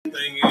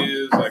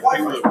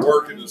people that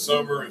work in the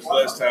summer, it's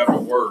less time to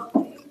work.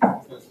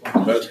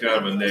 That's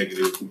kind of a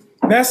negative.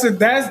 That's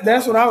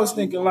what I was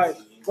thinking. Like,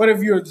 what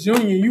if you're a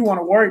junior, you want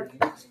to work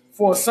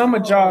for a summer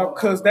job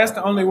because that's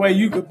the only way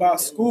you could buy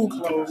school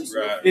clothes.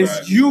 Right.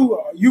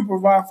 You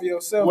provide for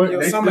yourself in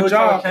your summer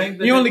job.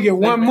 You only get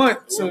 1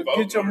 month to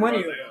get your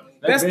money.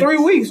 That's 3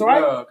 weeks,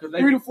 right?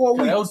 3 to 4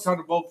 weeks. I was trying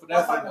to vote for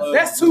that.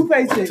 That's 2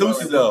 paychecks. 2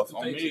 stuff. 2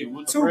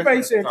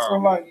 paychecks for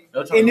like.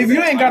 And if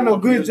you ain't got no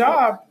good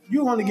job,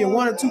 you only get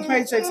 1 or 2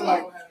 paychecks,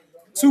 like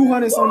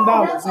 $200 some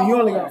dollars, and you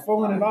only got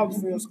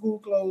 $400 for your school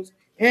clothes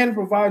and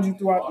provide you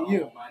throughout the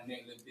year.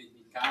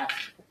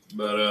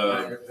 But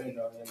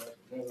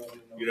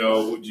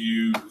would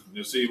you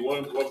see?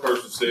 One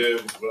person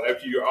said, well,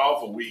 after you're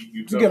off a week,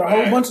 you get a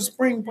whole bunch of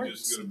spring breaks. You're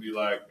just gonna be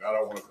like, I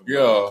don't want to come back.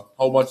 Yeah, a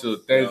whole bunch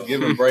of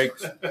Thanksgiving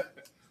breaks.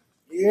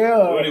 Yeah.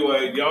 Well,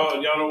 anyway,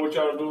 y'all know what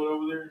y'all are doing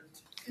over there?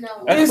 No.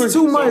 It's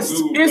too much.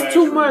 It's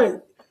too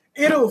much.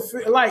 It'll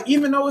feel like,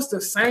 even though it's the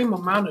same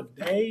amount of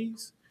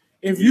days,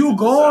 if you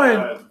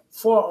going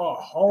for a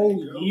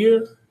whole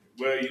year,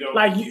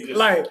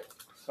 well,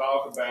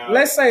 talk about.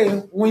 Let's say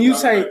when you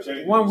take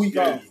 1 week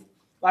off,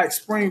 like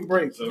spring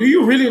break, do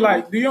you really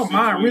do your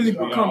mind really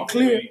become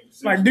clear?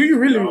 Like, do you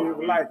really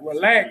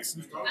relax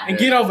and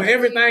get over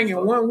everything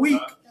in 1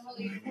 week?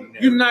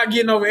 You're not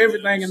getting over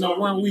everything in the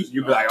 1 week.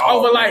 You be like,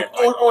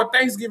 or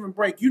Thanksgiving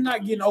break. You're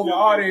not getting over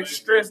all that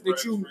stress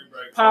that you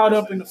piled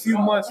up in a few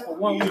months for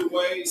 1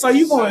 week. So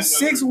you going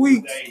 6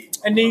 weeks,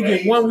 and then you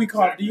get 1 week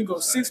off. Then you go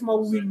 6 more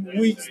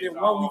weeks, then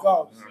 1 week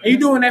off. And you're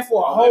doing that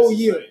for a whole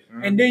year,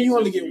 and then you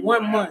only get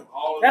 1 month.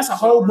 That's a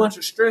whole bunch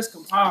of stress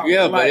compiled.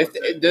 Yeah, but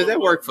does that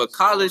work for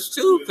college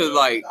too? Because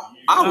I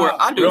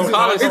do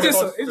college.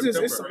 It's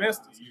just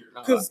semesters.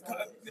 Because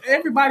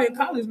everybody in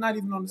college is not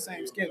even on the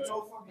same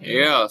schedule.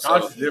 Yeah, so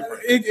it's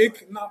different.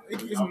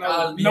 It's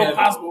no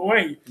possible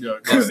way. So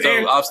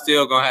I'm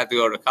still gonna have to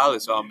go to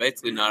college, so I'm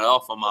basically not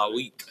off on my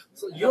week.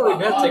 So you don't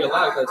even have to take a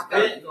lot of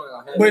classes.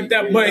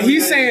 But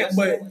he's saying,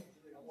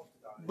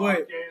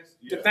 but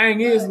the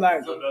thing is,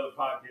 like,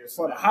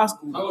 for the high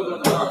school,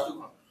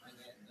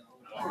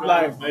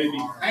 like,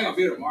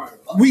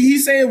 he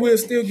said we'll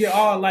still get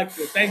all like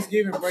the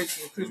Thanksgiving breaks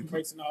and Christmas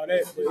breaks and all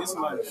that, but it's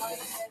like,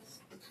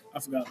 I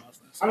forgot my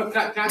I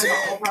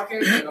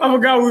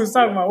forgot what we was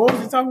talking about. What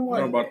was he talking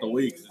about? About the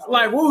weeks.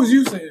 Like, what was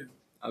you saying?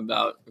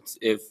 About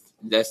if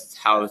that's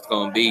how it's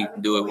gonna be,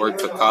 do it work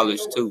for college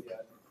too?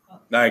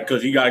 Like,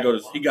 cause he gotta go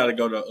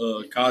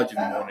to college in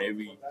the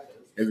morning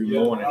every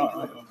morning.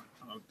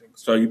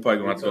 So you probably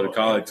gonna have to go to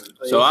college.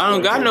 So I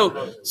don't got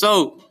no.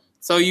 So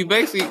you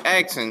basically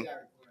asking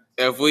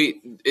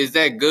is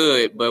that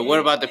good? But what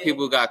about the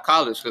people who got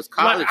college? Because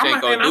college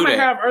ain't gonna do that.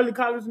 I have early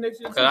college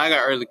next year. Because I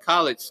got early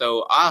college,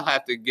 so I'll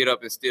have to get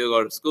up and still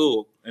go to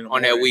school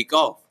on that week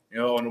off. In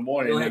the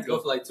morning, you have to go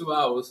for like 2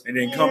 hours and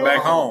then come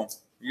back home.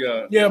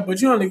 Yeah. Yeah, but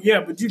you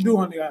do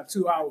only got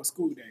 2 hour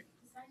school day.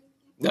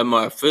 That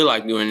might feel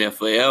like doing that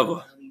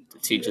forever. The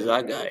teachers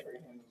I got.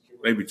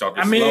 They be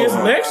talking. It's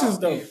lections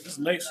though. It's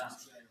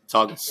lections.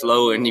 Talking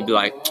slow, and he be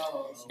like,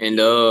 and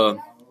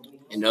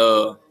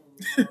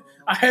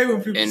I hate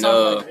when people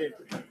talk like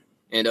that.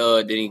 And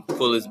then he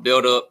pull his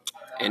belt up,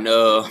 and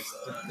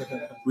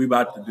we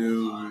about to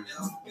do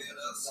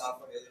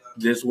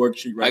this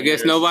worksheet right. I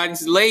guess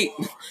nobody's late.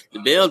 The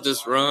bell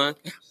just run.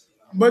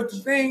 But the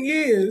thing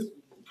is,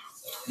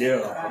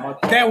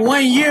 that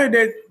 1 year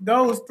that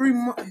those 3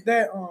 months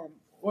that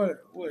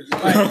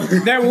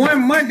that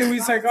 1 month that we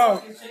take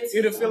off,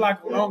 it'll feel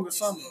like a longer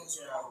summer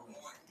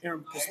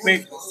in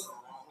perspective.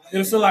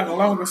 It'll feel like a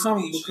longer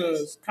summer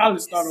because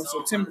college starts on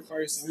September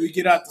 1st and we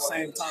get out the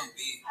same time.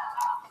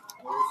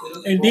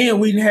 And then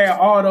we had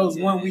all those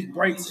 1 week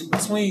breaks in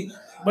between.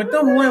 But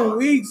them 1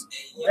 weeks,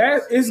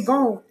 it's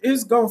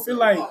gonna feel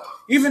like,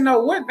 even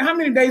though how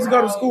many days you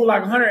go to school?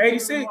 Like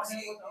 186?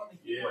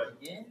 Yeah.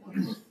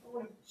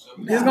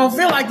 It's gonna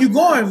feel like you're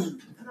going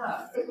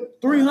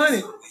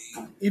 300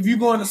 if you're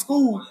going to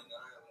school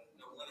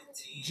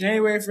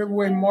January,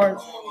 February, March,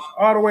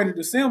 all the way to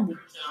December.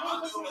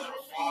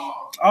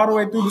 All the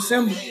way through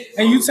December,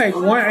 and you take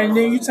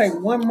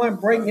 1 month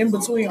break in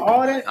between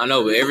all that. I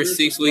know, but every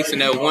 6 weeks in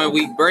that 1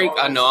 week break,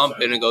 I know I'm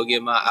gonna go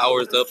get my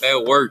hours up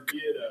at work.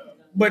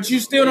 But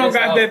you still don't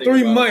got that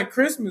 3 month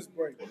Christmas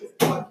break.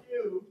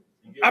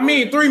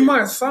 3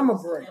 months summer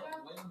break.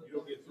 You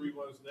don't get 3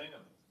 months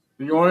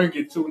now. You only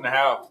get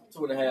 2.5.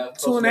 2.5.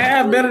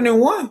 2.5 better than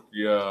 1.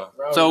 Yeah.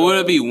 So would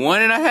it be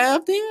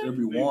 1.5 then? It'll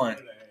be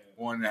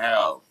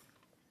 1.5.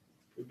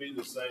 It'd be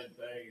the same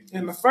thing.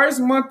 And the first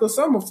month of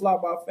summer fly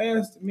by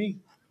fast to me.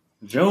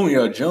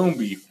 June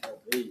be.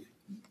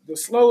 The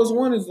slowest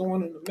one is the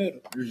one in the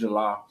middle. It's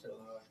July.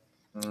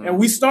 And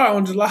we start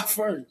on July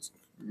 1st.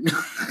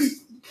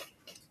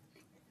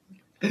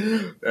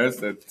 That's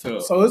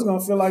tough. So it's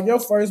gonna feel like your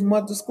first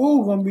month of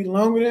school gonna be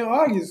longer than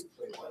August.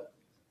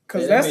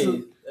 Cause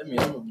I'm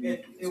gonna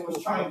be.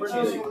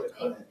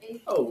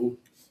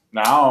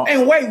 Now.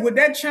 And wait, would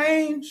that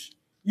change?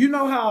 You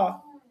know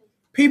how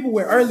people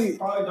with early.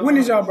 When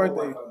is y'all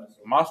birthday?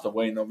 Mine still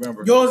wait in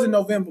November. Yours in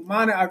November.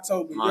 Mine in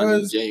October. Mine in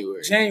Yours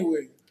January.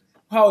 January.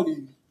 How old are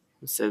you?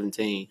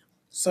 17.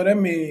 So that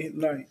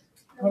means like,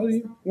 how old are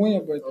you? When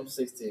your birthday? I'm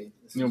 16.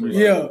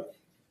 Yeah.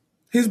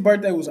 His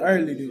birthday was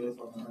early then.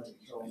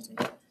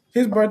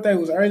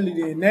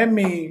 That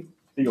means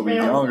He gonna be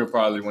younger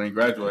probably when he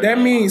graduates. That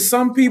means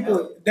some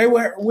people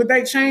would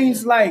they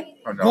change like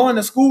going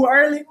to school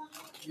early?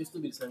 You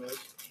still be the same age.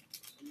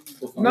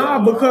 Nah,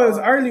 because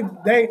early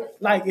they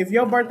like if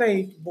your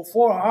birthday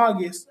before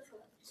August.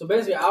 So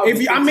basically,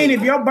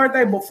 if your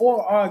birthday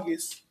before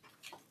August,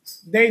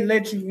 they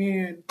let you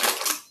in.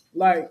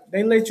 Like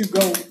they let you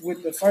go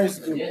with the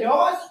first group,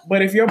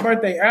 but if your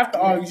birthday after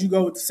August, you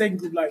go with the second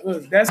group like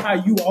us. That's how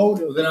you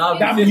older.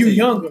 That mean you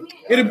younger.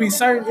 It'll be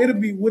certain. It'll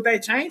be would they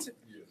change it?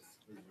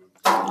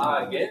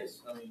 I guess.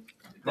 I mean,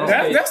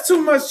 That's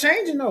too much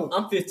changing though.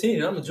 I'm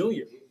 15. I'm a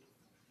junior.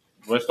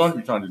 West don't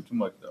be trying to do too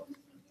much though.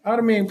 I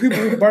mean, people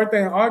whose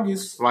birthday in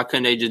August. Why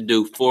couldn't they just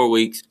do 4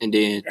 weeks and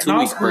then 2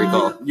 weeks break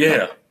off?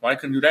 Yeah, why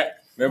couldn't do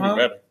that? That'd be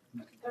better.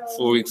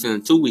 4 weeks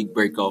and a 2 week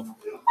break off.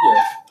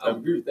 Yeah, I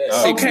agree with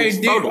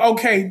that.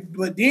 Okay,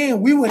 but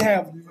then we would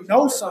have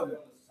no summer.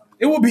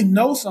 It would be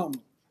no summer,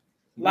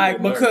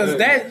 like because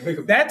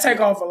that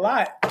take off a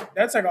lot.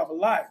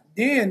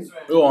 Then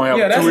we won't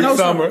have 2 weeks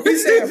summer. He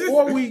said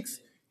 4 weeks.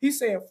 He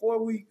said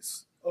 4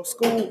 weeks of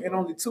school and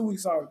only 2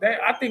 weeks off.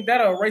 I think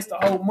that'll erase the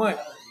whole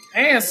month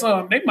and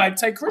some. They might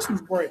take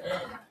Christmas break.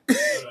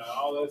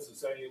 All that's to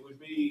say it would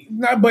be.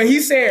 No, but he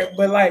said,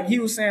 like he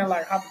was saying,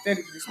 like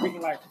hypothetically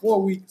speaking, like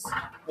 4 weeks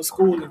of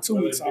school and 2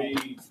 weeks off.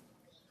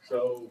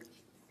 So,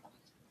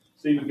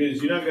 see,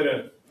 because you're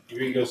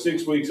gonna go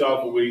 6 weeks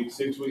off a week,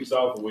 6 weeks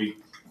off a week,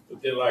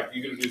 but then like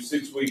you're gonna do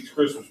 6 weeks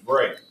Christmas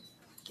break.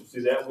 So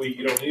see that week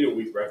you don't need a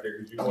week right there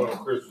because you're going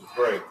on Christmas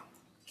break.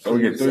 So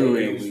we get 3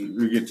 weeks.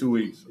 We get 2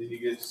 weeks. Then you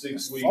get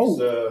 6 weeks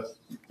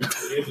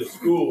into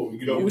school.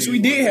 You don't. Which we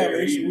did have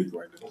an extra week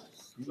right there.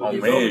 Oh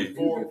man,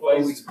 4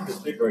 places to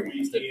stick a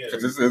week in.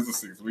 because this is a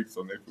 6 weeks,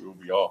 so next week will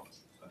be off.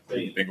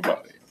 Think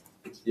about it.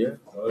 Yeah.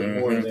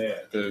 More than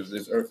that. Because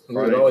it's We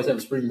would always have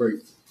a spring break.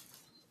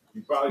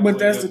 But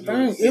that's the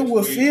thing. It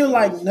would feel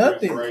like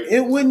nothing.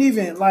 It wouldn't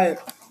even like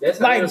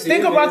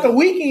think about the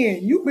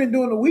weekend. You've been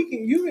doing the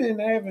weekend. You've been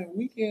having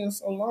weekends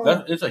so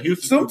long. It's a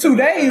Houston. Some 2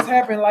 days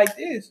happen like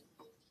this.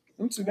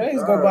 Them 2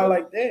 days go by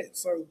like that.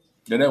 So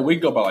that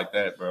week go by like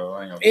that, bro.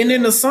 I ain't gonna and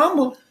in the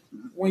summer,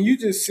 when you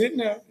just sitting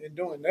there and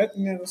doing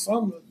nothing in the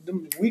summer,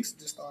 them weeks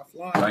just start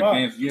flying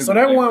by. So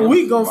that 1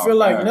 week gonna feel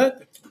like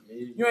nothing.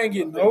 You ain't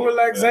getting no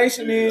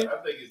relaxation in. I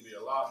think it'd be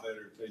a lot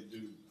better if they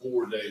do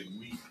 4-day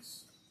weeks.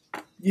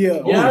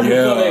 Yeah.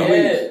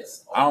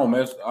 I don't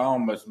mess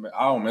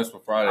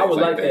with Fridays. I would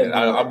like that.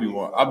 I'll be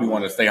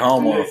wanting to stay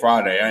home on a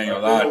Friday. I ain't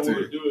gonna lie to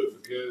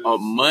you.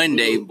 On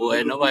Monday,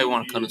 boy, nobody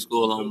want to come to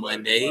school on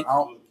Monday.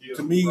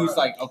 To me, it's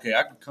like okay,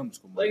 I can come to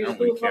school. Like I in don't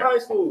really school for care. high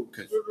school.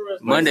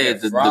 Monday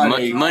is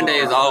Monday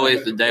is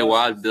always the day where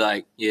I'd be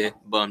like, yeah,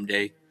 bum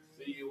day.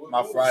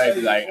 My Friday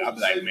be like, I'll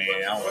be like, man,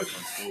 I don't want to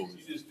come to school.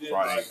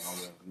 Friday,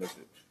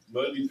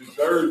 Monday through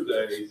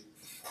Thursday,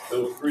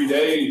 those 3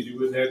 days, you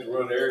wouldn't have to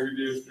run the air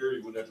conditioner,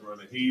 you wouldn't have to run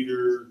the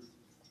heater,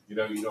 you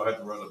don't have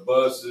to run the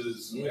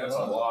buses. That's a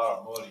lot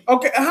of money.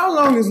 Okay, how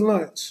long is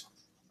lunch?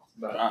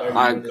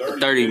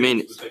 30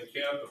 minutes. But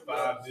they count the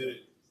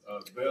 5-minute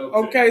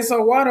bell. Okay,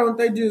 so why don't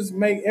they just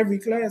make every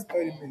class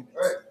 30 minutes?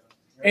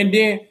 And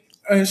then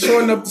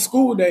shorten up the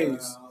school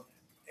days.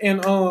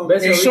 And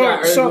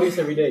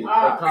every day.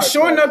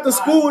 Shorten up the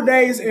school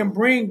days and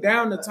bring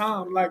down the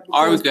time. Like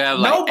or we could have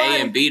like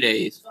A and B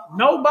days.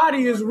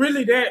 Nobody is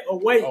really that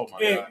awake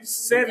at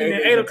 7 and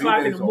 8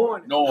 o'clock in the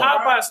morning. How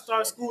about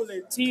start school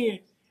at 10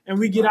 and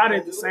we get out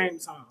at the same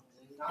time?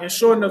 And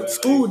shorten up the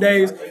school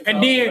days,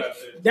 and then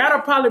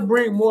that'll probably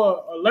bring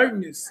more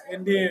alertness,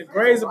 and then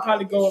grades will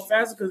probably go up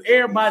faster because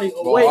everybody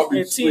awake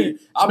at 10.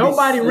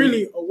 Nobody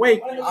really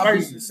awake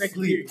first and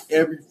second period.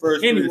 Every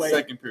first period,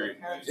 second period.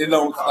 It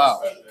don't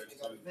stop.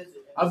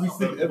 I'll be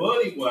thinking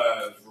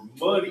money-wise, for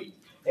money,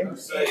 you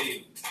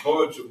save a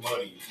bunch of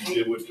money if you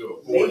did went to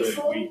a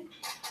 4-day week.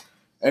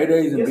 A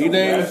days and B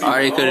days? I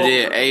already could have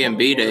did A and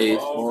B days.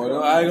 Oh,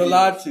 I ain't gonna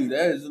lie to you.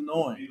 That is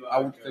annoying.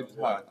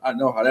 I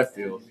know how that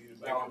feels.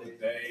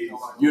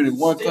 You're in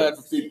one class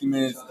for 50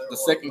 minutes. The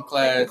second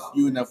class,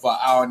 you in there for an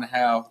hour and a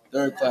half.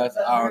 Third class,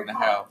 an hour and a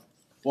half.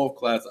 Fourth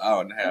class, an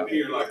hour and a half.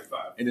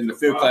 And then the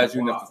fifth class,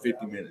 you're in there for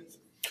 50 minutes.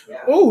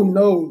 Oh,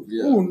 no.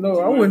 Yeah. Oh, no.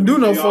 I wouldn't do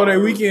no 4-day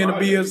weekend to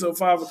be here till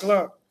 5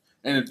 o'clock.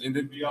 And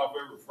then be off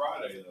every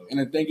Friday, though. And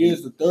the thing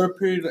is, the third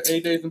period of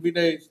A days and B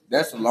days,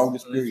 that's the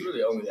longest period. It's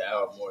really only an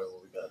hour more than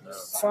what we got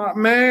now.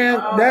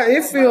 Man,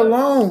 it feel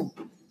long.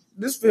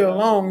 This feel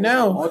long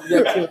now.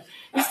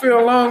 This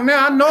feel long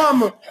now. I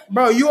know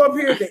bro, you up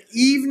here at the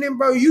evening,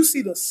 bro. You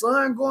see the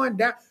sun going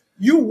down.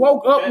 You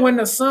woke up when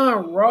the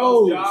sun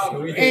rose.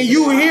 And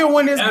you hear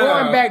when it's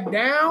going back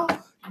down.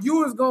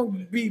 You is going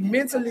to be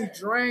mentally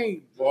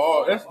drained.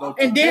 Oh, that's no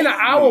and then an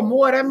hour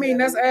more. That means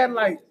that's adding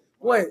like,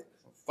 what?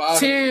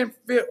 10,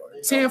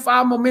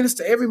 5 more minutes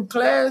to every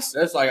class.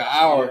 That's like an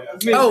hour.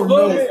 Oh,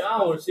 no. I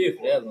don't want to see it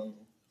for that long.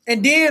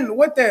 And then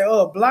what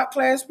that block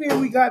class period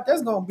we got,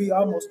 that's going to be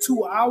almost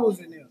 2 hours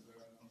in there.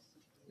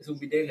 This will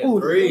be day at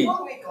 3.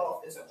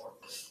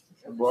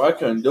 Bro, I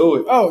couldn't do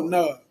it. Oh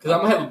no. Because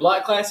I'm gonna have a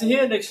block class in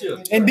here next year.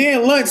 And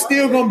then lunch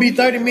still gonna be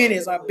 30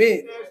 minutes, I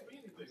bet.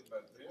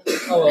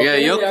 Oh,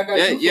 okay.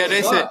 Yeah,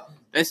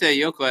 they said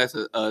your class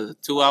is a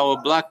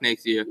 2-hour block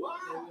next year.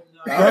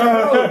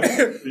 Yeah,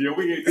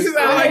 This is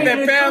I like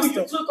that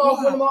pastor. You took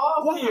off one of my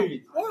off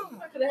periods.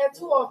 I could have had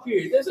 2 off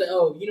periods. They said,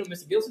 "Oh,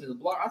 Mr. Gilson is a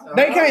block." I said,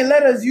 They can't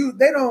let us use.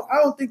 They don't.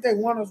 I don't think they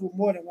want us with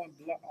more than one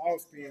block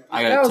off period.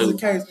 I If got that was 2. the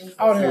case,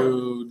 I would have.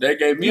 Dude, they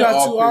gave me You an got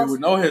off 2 period offs?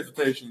 with no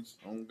hesitations.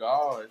 Oh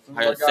God!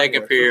 I got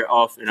second period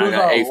off, and I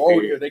got 8th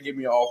period. They gave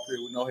me an off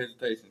period with no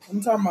hesitations.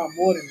 I'm talking about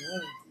more than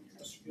one.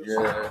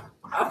 Yeah.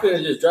 I could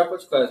have just dropped out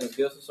your class, Mr.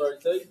 Gilson. Sorry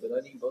to tell you, but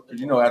I need both. Cause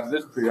after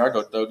this period, I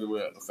go thug it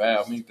with the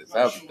foul. Me, the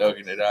foul be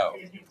thugging it out.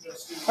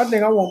 I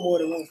think I want more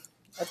than one.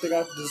 I think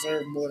I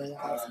deserve more than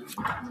one.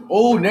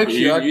 Oh, next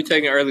year You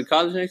taking early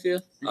college next year?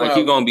 gonna Like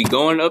you gonna be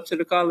going up to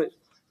the college?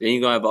 Then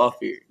you gonna have an off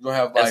period. you gonna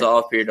have That's like an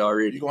off period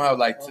already. you gonna have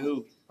like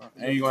 2,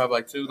 and you gonna have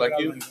like 2 like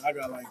you. I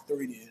got like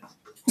 3 then.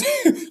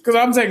 Because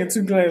I'm taking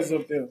 2 classes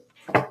up there.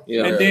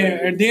 Yeah.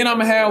 And then I'm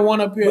going to have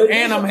one up here,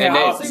 and I'm going to and have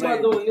then- off. Think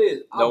about doing this.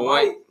 The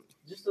one-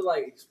 just to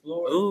like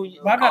explore. Ooh,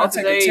 But I gotta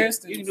take a alternate.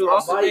 test. You can do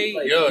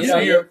alternate. Yeah,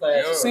 senior.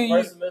 First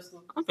semester.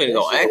 I'm finna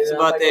go ask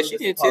about that. She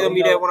didn't tell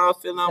me that when I was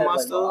filling out my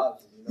stuff.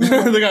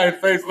 Look at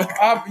his face. Like,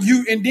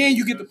 And then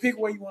you get to pick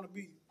where you want to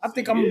be. I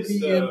think I'm going to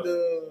be in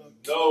the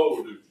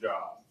No, this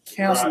job.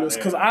 counselors,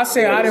 because I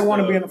said I didn't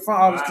want to be in the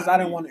front office because I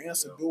didn't want to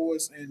answer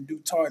doors and do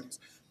targets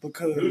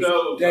because Who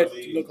knows? that I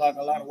mean, looked like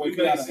a lot of work. We You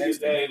may gotta see a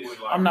ask day them.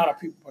 when, like, I'm not a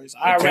people person.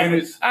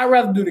 Attendance. I'd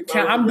rather do the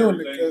I'm doing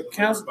the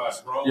counsel.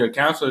 yeah,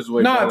 counselors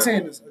way No, better.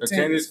 attendance.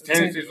 Attendance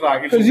is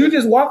like Because you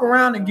just walk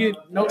around and get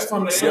notes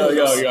from the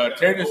syllabus. yeah.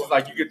 Attendance is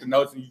like you get the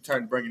notes and you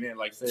bring it in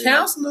like say.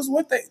 Counselors,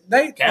 what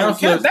they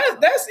Counselors. that's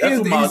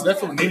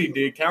That's what Nitty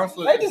did.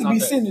 Counselors. They just not be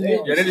that- sitting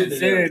there. Yeah, they just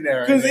sit in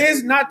there. because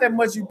it's not that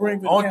much you bring.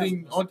 For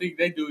only thing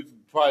they do is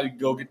probably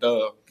go get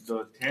the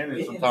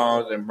attendance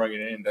sometimes and bring it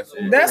in. That's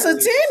it. that's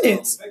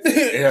attendance.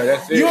 Yeah,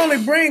 that's it. You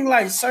only bring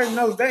like certain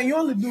notes. You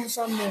only do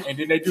something that and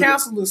then they do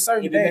counselors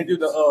certain and then they days. do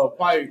the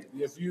probably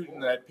if you in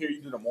that period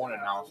you do the morning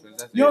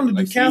announcements. That's You it. only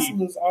Like, do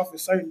counselors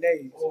office certain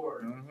days.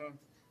 Mhm.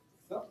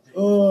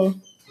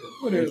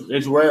 What is?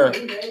 It's rare.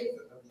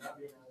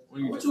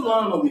 What you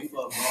lying on me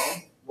for,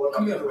 bro?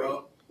 Come here,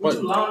 bro. What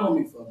you lying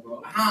on me for,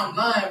 bro? I'm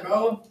lying,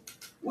 bro.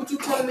 What you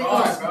telling me, bro?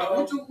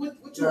 What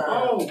you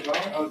wrong, bro?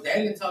 Oh,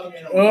 Dalton told me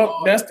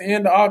That's the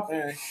end of our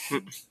thing.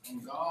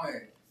 I'm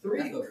going.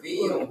 3 to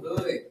feel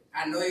good.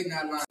 I know you're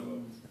not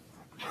lying.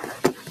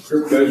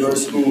 Trip days on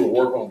school to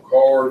work on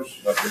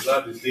cars. Like it's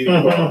not just any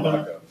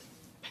car,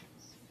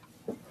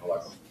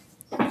 like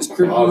It's a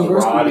Crip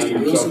Maserati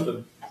University. or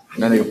something.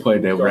 That nigga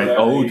played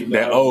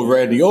that old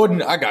Randy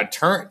Orton. I got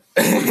turned.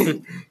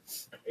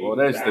 Well,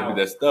 that used to be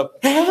that stuff.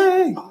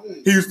 Hey,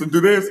 he used to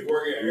do this.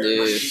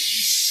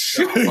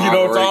 Yeah. You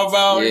know what I'm talking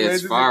about?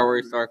 Yes,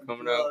 fireworks start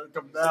coming out.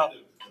 Coming out.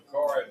 The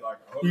car had like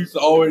He used to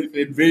always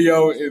in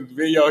video. He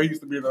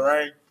used to be in the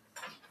rain.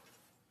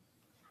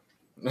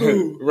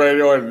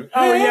 Randy Orton.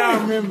 Oh yeah,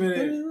 I remember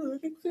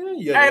that.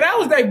 Hey, that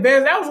was their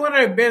best. That was one of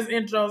their best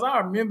intros. I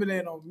remember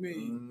that on me.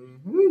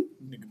 Mm-hmm.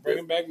 Nigga,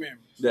 bringing back memories.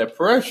 That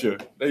pressure.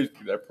 They used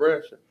to be that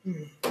pressure.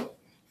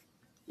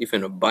 You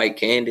finna bite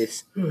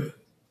Candace?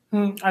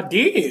 I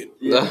did.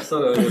 Yeah, I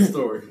saw that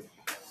story.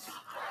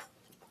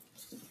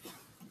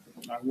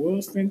 I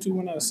was finna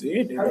when I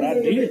said that, but I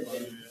did.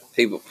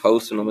 People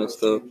posting them and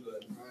stuff.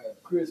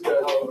 Chris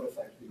got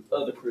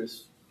other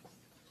Chris.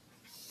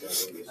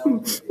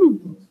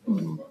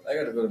 I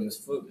gotta go to Miss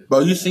Foot. Bro,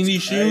 you seen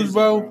these shoes,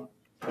 bro?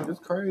 It's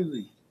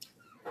crazy.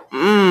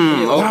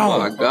 Oh Wow.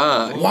 my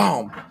god.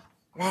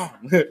 Wow.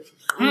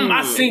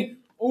 I seen.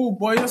 Oh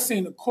boy, I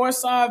seen the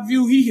courtside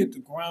view. He hit the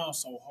ground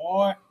so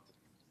hard.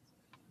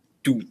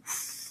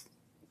 Doof.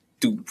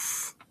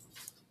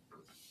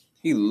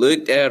 He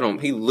looked at him.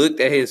 He looked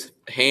at his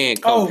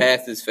hand come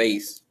past his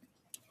face.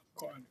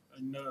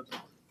 Another.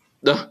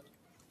 Duh.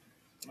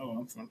 Oh,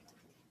 I'm from.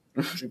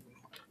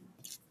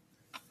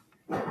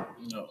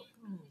 No.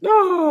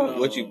 No.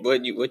 What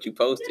you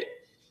posted?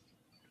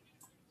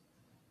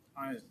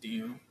 I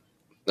DM.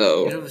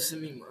 Oh. never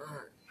sent me mine.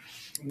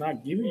 I'm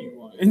not giving you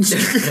one.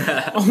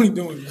 Only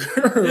doing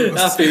girls.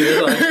 I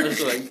feel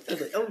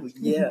like, oh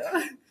yeah.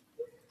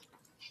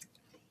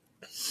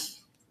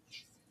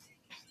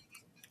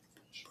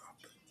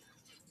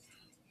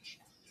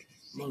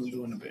 I'm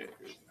doing the bad.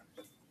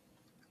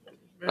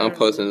 I'm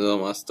posting it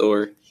on my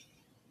story.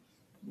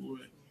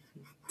 What?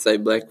 Say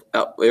Black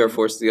Air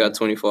Force got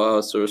 24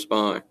 hours to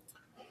respond.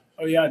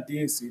 Oh yeah, I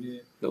did see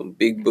that. Them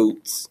big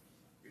boots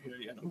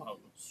Yeah, them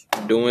hoes.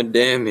 doing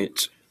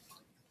damage.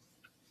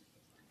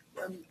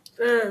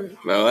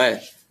 Bro,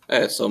 I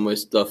had so much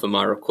stuff in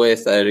my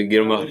request. I had to get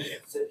them out.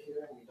 Sit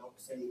here and you don't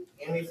say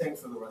anything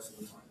for the rest of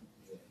the time.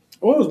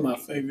 What was my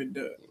favorite?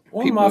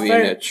 One of People my be in there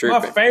favorite,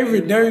 tripping. my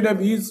favorite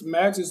WWE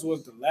matches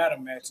was the ladder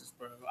matches,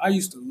 bro. I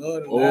used to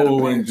love the ladder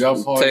Oh, and matches.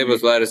 Jeff Hardy.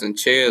 Tables, ladders, and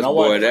chairs, And I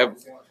boy.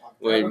 watched- That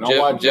When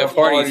No, Jeff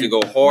Hardy used to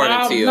go hard in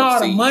TLC. Nah,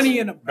 the Money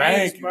in the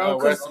Bank, Bank, bro.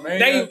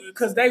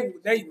 Because they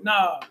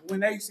when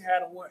they used to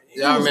have the one.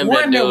 Yeah, I was remember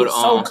one that that dude, was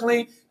so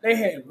clean. They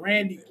had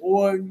Randy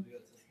Orton.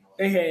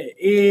 They had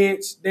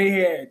Edge. They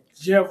had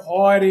Jeff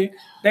Hardy.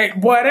 They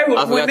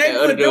was when they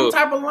put them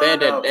type of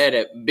lineups.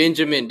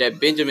 That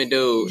Benjamin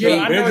dude.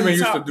 Yeah, Benjamin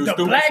used to do the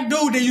stupid. black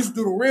dude that used to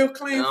do the real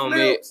clean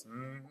flips.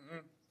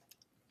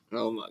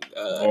 Oh my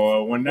God.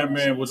 Or when that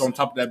man was on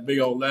top of that big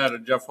old ladder,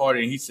 Jeff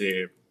Hardy, and he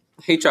said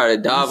He tried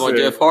to dive on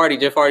Jeff Hardy.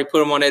 Jeff Hardy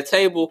put him on that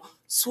table.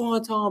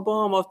 Swanton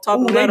bomb off top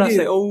of the ladder. I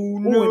said, oh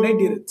no. And they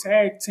did a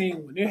tag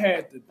team when they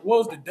had what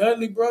was the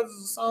Dudley brothers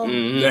or something?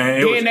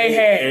 Mm-hmm. Then they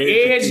had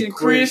Edge and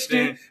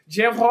Christian,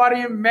 Jeff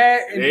Hardy and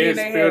Matt, and then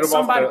they had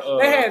somebody.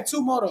 They had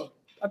two more though.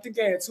 I think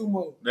they had two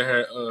more. They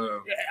had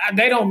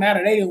they don't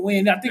matter. They didn't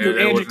win. I think it was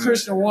Edge and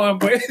Christian won,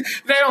 but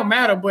they don't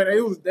matter. But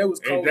they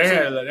was cold. They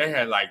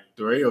had like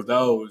 3 of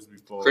those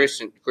before.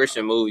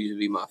 Christian move used to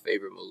be my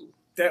favorite move.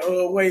 That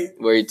wait.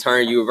 Where he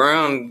turn you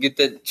around and get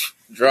that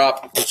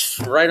drop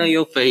right on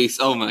your face.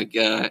 Oh my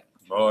God.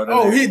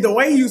 The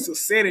way he used to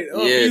set it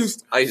up.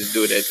 Yes, I used to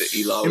do it at the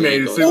Eli. He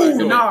made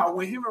it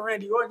when him and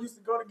Randy Orton used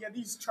to go together, he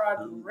used to try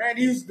to do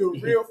Randy used to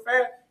do real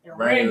fast, and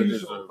Randy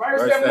used to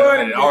reverse that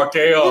button.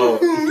 RKO.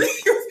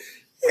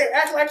 Yeah,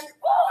 act like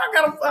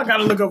I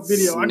gotta look up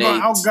video. I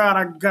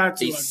got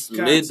to. He's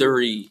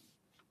slithery.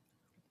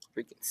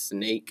 Freaking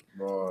snake.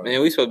 Boy.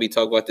 Man, we supposed to be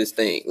talking about this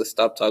thing. Let's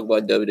stop talking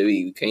about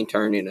WWE. We can't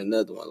turn in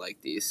another one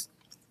like this.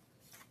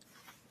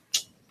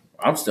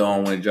 I'm still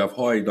on when Jeff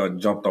Hardy done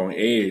jumped on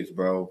Edge,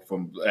 bro,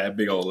 from that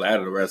big old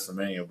ladder to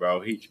WrestleMania,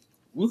 bro.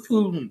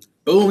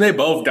 Boom, they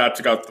both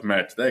took out the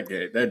match that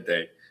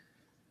day.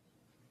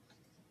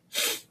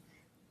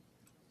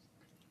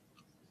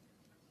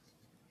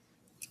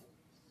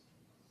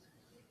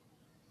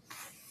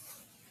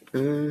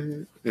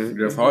 Mm-hmm.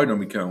 Jeff Hardy don't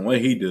be counting what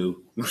he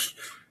do.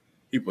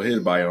 He put his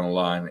body on the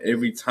line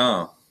every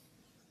time.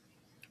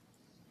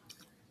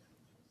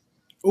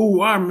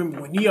 Oh, I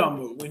remember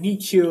when he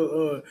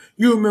killed.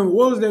 You remember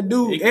what was that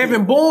dude?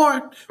 Evan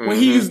Bourne when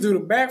he used to do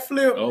the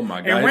backflip. Oh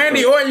my God! And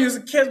Randy Orton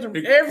used to catch him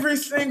every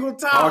single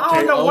time. I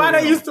don't know why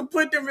they used to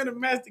put them in a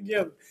match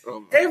together.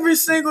 Every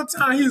single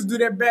time he used to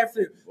do that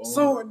backflip.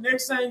 So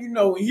next thing you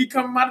know, when he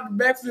come out of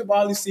the backflip,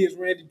 all he see is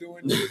Randy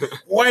doing it.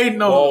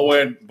 Waiting on.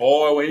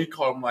 When he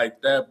caught him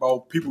like that, bro,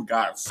 people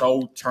got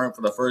so turned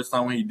for the first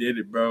time when he did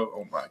it, bro.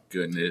 Oh my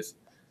goodness,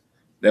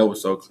 that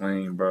was so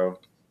clean, bro.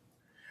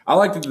 I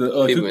liked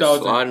the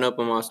 2000. Sliding up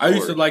on my I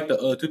used to like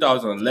the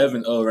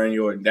 2011 Randy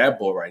Orton. That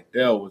boy right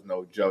there was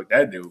no joke.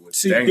 That dude was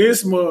dangerous.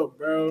 This mug,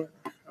 bro.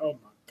 Oh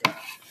my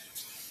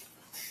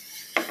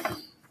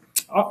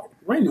God.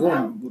 Randy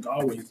Orton was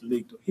always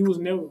leaked. He was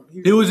never.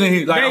 He was in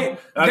his like.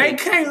 They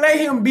can't let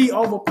him be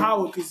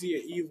overpowered because he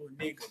an evil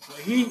nigga.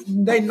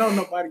 But they know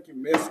nobody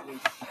can mess with him.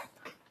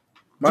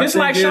 Just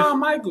like Shawn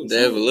Michaels.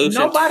 The Evolution.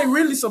 Nobody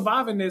really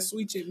surviving that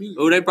sweet chin music.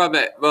 Oh, they brought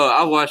back. Bro,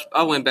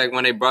 I went back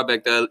when they brought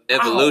back the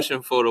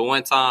Evolution for the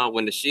one time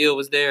when the Shield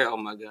was there. Oh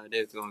my God, they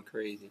was going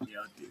crazy. Yeah,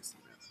 I did see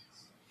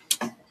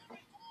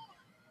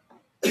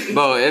that.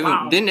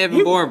 Bro, didn't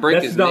Evan Bourne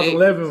break his neck?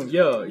 2011.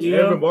 Yeah.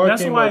 Evan Bourne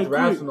came out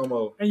wrestling no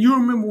more. And you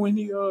remember when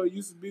he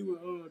used to be with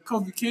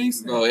Kofi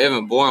Kingston? Bro,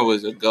 Evan Bourne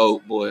was a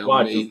GOAT, boy.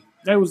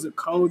 They was the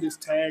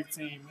coldest tag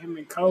team. Him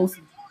and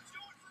Kofi.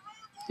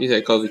 You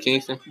said Kofi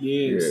Kingston?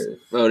 Yes.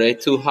 Bro, they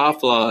two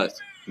hot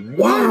flies.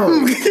 Wow.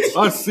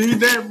 I see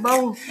that,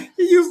 bro.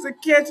 He used to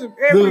catch him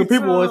every time.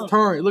 People was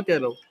turned. Look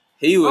at him.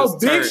 He was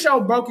Big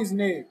Show broke his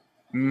neck.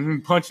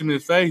 Punch him in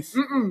his face.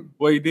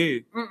 What he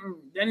did.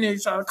 That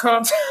nigga tried to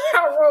come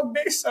to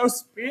Big Show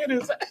spin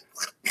his ass.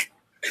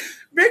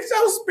 Big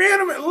Show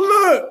spin him and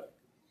look.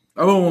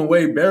 Oh, when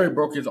Wade Barry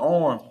broke his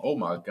arm. Oh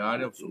my God,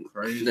 that was so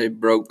crazy.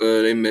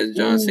 They messed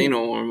John Cena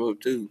arm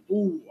up too.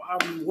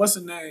 What's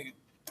the name?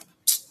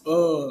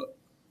 That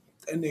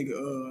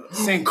nigga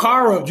Sin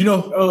Cara. You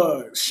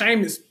know,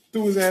 Sheamus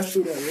threw his ass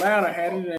through that ladder, had it